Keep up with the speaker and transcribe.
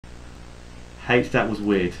H, that was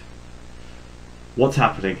weird. What's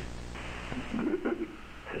happening?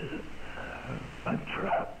 I'm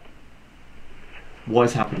trapped. What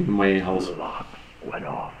is happening in my ear holes? The lock went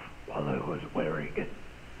off while I was wearing it.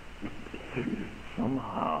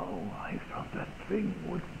 Somehow I thought that thing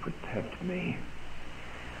would protect me.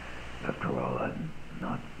 After all, I'm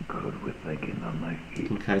not good with thinking on my feet.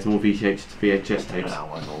 Okay, it's more VHS tapes.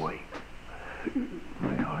 Now I'm awake.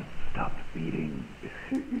 My heart stopped beating,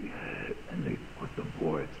 and they put the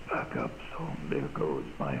boards back up, so there goes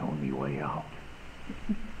my only way out.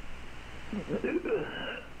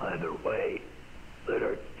 Either way, it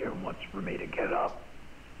hurts too much for me to get up.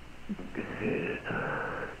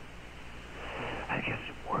 I guess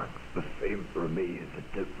it works the same for me as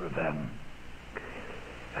it did for them.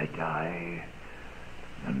 I die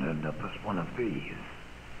and end up as one of these.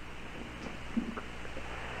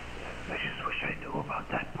 I just wish I knew about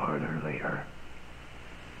that part earlier.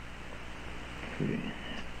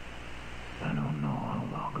 I don't know how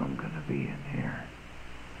long I'm gonna be in here.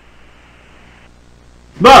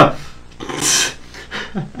 Mom!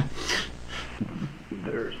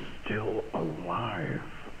 They're still alive.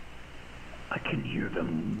 I can hear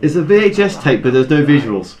them. It's a VHS tape, but there's no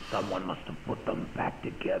visuals. Someone must have put them back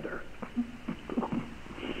together.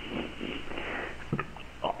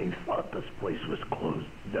 I thought this place was closed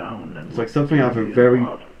down. And It's like something out of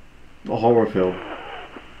a horror film.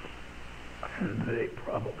 And they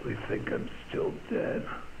probably think I'm still dead.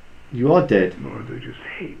 You are dead. Or they just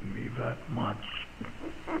hate me that much.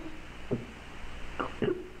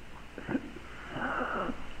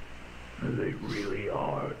 They really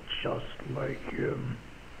are just like him.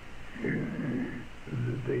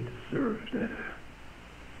 They deserved it.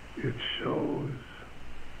 It shows.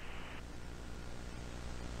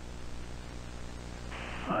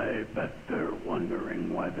 I bet they're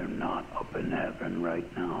wondering why they're not up in heaven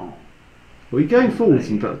right now. Are we going forwards?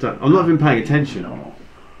 I'm not even paying attention. No.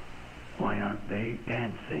 Why aren't they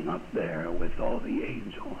dancing up there with all the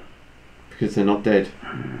angels? Because they're not dead.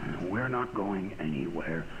 We're not going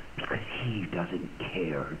anywhere because he doesn't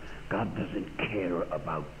care. God doesn't care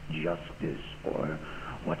about justice or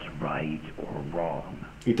what's right or wrong.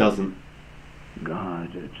 He doesn't.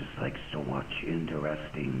 God just likes to watch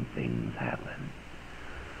interesting things happen.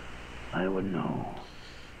 I would know.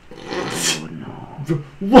 I would know.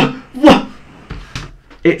 What?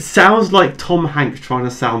 It sounds like Tom Hanks trying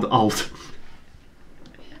to sound old.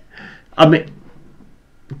 I mean,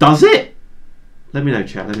 does it? Let me know,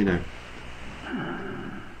 chat. Let me know.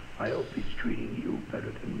 I hope he's treating you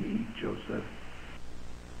better than me, Joseph.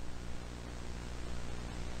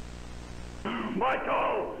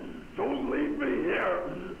 Michael! Don't leave me here!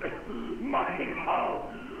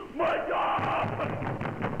 Michael! Michael!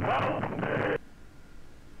 Help me!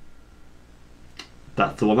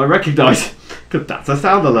 That's the one I recognise. Because that's a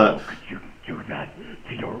sound alert. How could you do that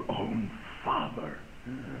to your own father?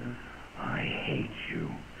 I hate you.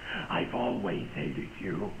 I've always hated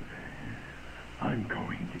you. I'm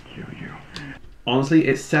going to kill you. Honestly,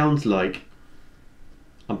 it sounds like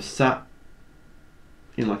I'm sat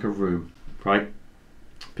in like a room, right?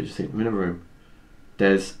 Picture scene, I'm in a room.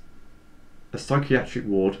 There's a psychiatric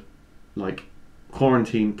ward, like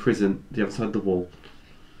quarantine prison, the other side of the wall.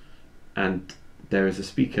 And there is a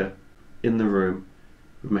speaker in the room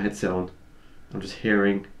with my headset on. I'm just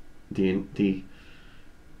hearing the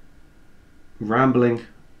rambling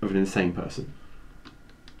of an insane person.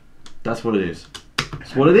 That's what it is.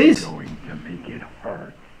 That's what it is. I'm going to make it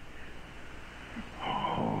hurt. Oh,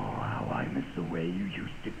 how I miss the way you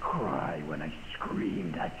used to cry when I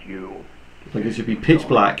screamed at you. Like it should be pitch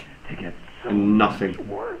black to get so and nothing. much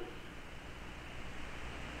worse.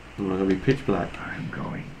 It's going to be pitch black. I'm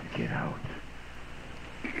going to get out.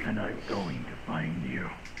 And I'm going to find you.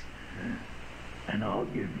 And I'll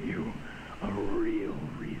give you a real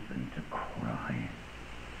reason to cry.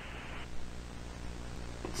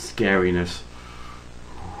 Scariness.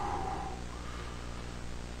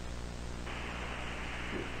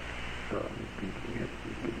 Some people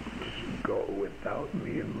just go without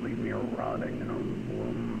me and leave me rotting in a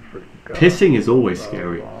room for God. Pissing is always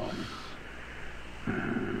scary.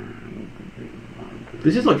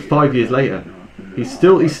 This is like 5 years later. He's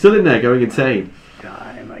still in there going insane.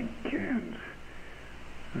 Time I can't.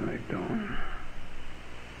 I don't.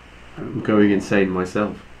 I'm going insane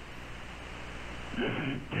myself.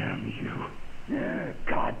 Damn you.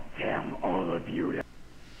 God damn all of you.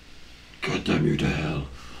 God damn you to hell.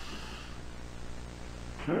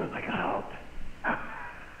 I got out.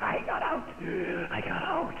 I got out. I got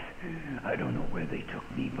out. I don't know where they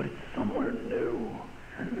took me, but it's somewhere new.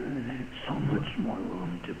 So much more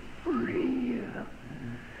room to breathe.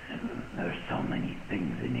 There's so many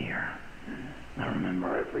things in here. I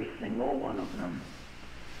remember every single one of them.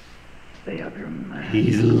 They have your mask.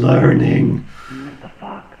 He's learning. What the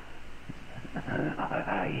fuck?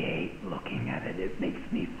 I hate looking at it. It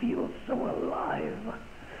makes me feel so alive.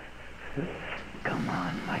 Come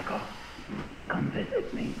on, Michael. Come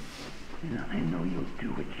visit me. I know you'll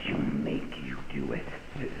do what she'll make you do it.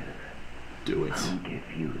 Do it. I'll give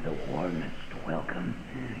you the warmest welcome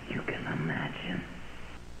you can imagine.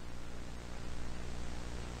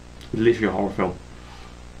 Literally a horror film.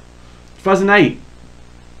 2008.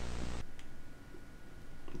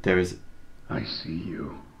 There is. I see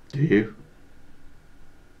you. Do you?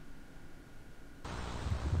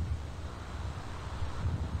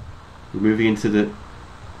 We're moving into the.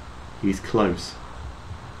 He's close.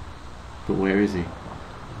 But where is he?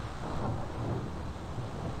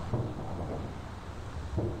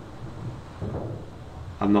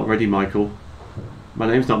 I'm not ready, Michael. My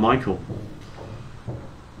name's not Michael.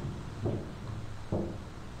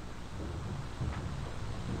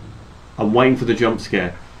 I'm waiting for the jump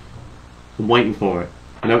scare. I'm waiting for it.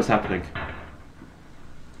 I know it's happening.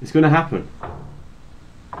 It's going to happen.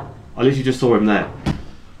 I literally just saw him there.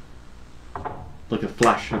 Like a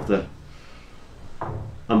flash of the...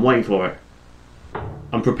 I'm waiting for it.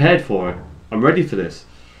 I'm prepared for it. I'm ready for this.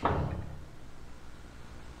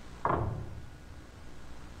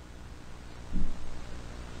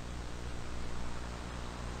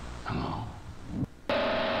 Hello.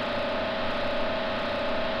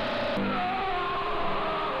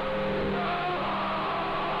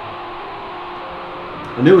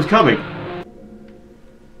 I knew it was coming. I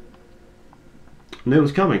knew it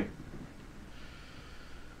was coming.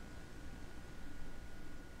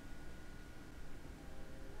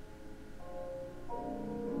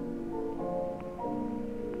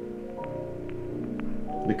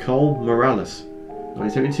 Nicole Morales,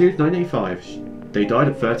 1972 to 1985. They died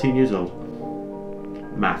at 13 years old.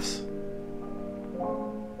 Maths.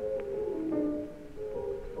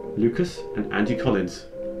 Lucas and Angie Collins,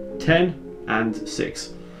 10 and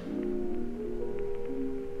 6.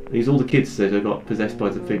 These are all the kids that have got possessed by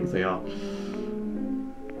the things they are.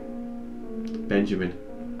 Benjamin,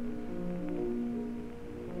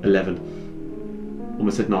 11.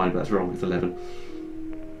 Almost said 9, but that's wrong, it's 11.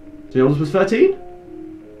 So the oldest was 13?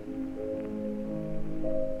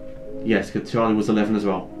 Yes, because Charlie was 11 as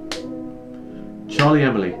well. Charlie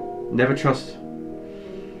Emily. Never trust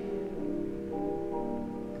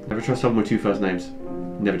someone with 2 first names.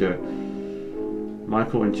 Never do it.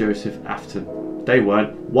 Michael and Joseph Afton. They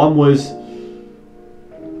weren't. One was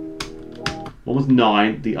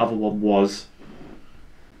 9. The other one was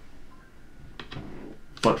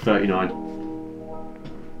like 39.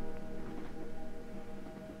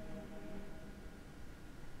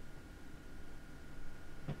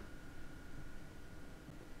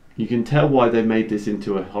 You can tell why they made this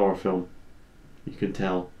into a horror film. You can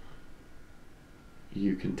tell.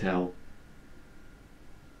 You can tell.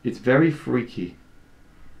 It's very freaky.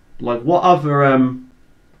 Like what other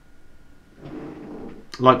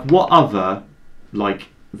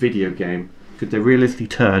video game could they realistically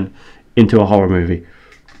turn into a horror movie?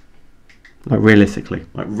 Like realistically.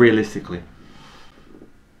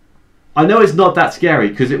 I know it's not that scary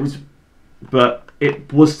because it was, but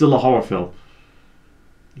it was still a horror film.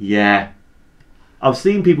 Yeah, I've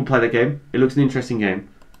seen people play that game. It looks an interesting game.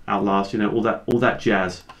 Outlast, you know, all that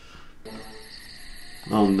jazz.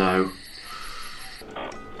 Oh no.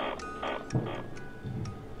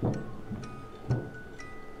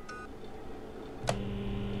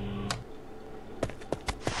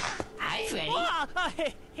 Hi,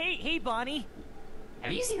 Freddy. Hey, Bonnie.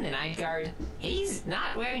 Have you seen the night guard? He's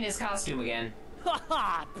not wearing his costume again.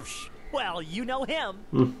 Haha. Well, you know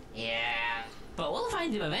him. Yeah, but we'll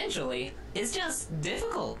find him eventually. It's just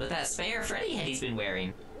difficult with that spare Freddy head he's been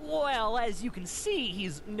wearing. Well, as you can see,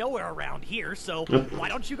 he's nowhere around here, so why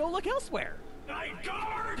don't you go look elsewhere? Night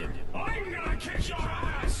guard! I'm gonna kick your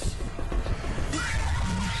ass!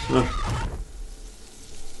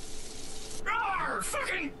 Arr!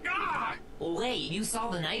 Fucking ah! Wait, you saw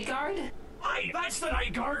the night guard? That's the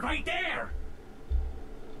night guard right there!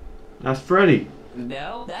 That's Freddy.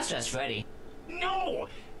 No, that's just Freddy. No!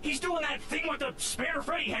 He's doing that thing with the spare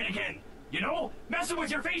Freddy head again! You know, messing with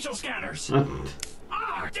your facial scanners!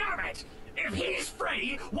 Ah, damn it! If he's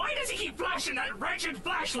Freddy, why does he keep flashing that wretched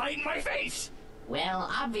flashlight in my face? Well,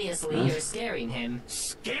 obviously you're scaring him.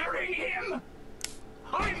 Scaring him?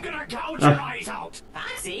 I'm gonna gouge your eyes out!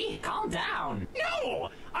 Foxy, calm down. No!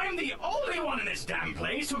 I'm the only one in this damn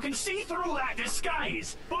place who can see through that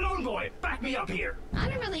disguise! Balloon Boy, back me up here! I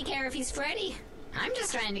don't really care if he's Freddy. I'm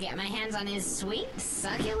just trying to get my hands on his sweet,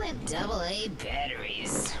 succulent AA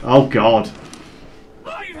batteries. Oh God.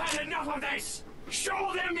 I've had enough of this!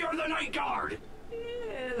 Show them you're the night guard!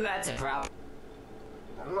 That's a problem.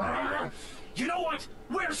 You know what?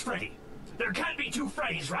 Where's Freddy? There can't be two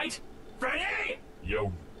Freddys, right? Freddy!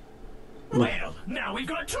 Yo. Well, now we've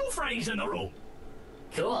got two Freddys in the room.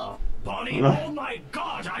 Cool. Bonnie, oh my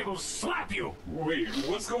God, I will slap you! Wait,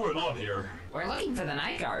 what's going on here? We're looking for the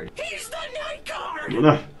night guard. He's the night guard!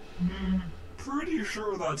 Pretty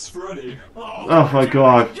sure that's Freddy. Oh my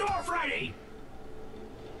God. You're Freddy!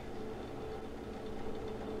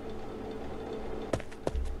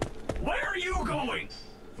 Where are you going?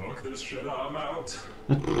 Fuck this shit, I'm out.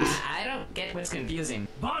 I don't get what's confusing.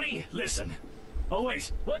 Bonnie, listen. Oh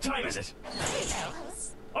wait, what time is it?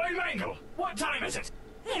 Oi, Mangle, what time is it?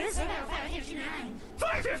 It's about 5:59.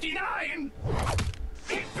 5:59!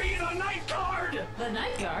 It be the night guard! The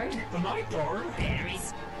night guard? The night guard?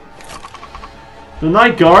 Batteries. The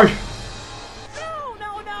night guard. No,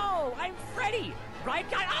 no, no! I'm Freddy! Right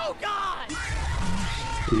guy? Oh God!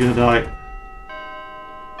 You're gonna die.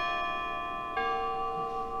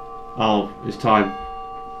 Oh, it's time.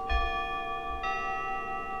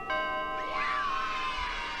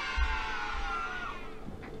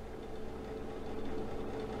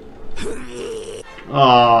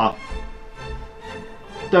 Ah.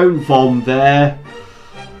 Don't vom there.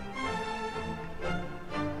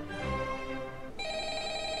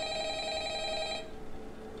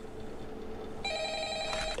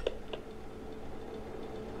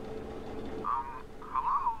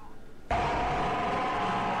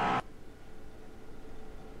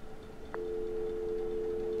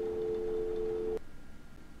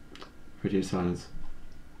 Radio silence.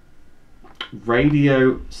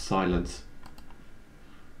 Radio silence.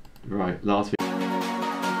 Right, last video.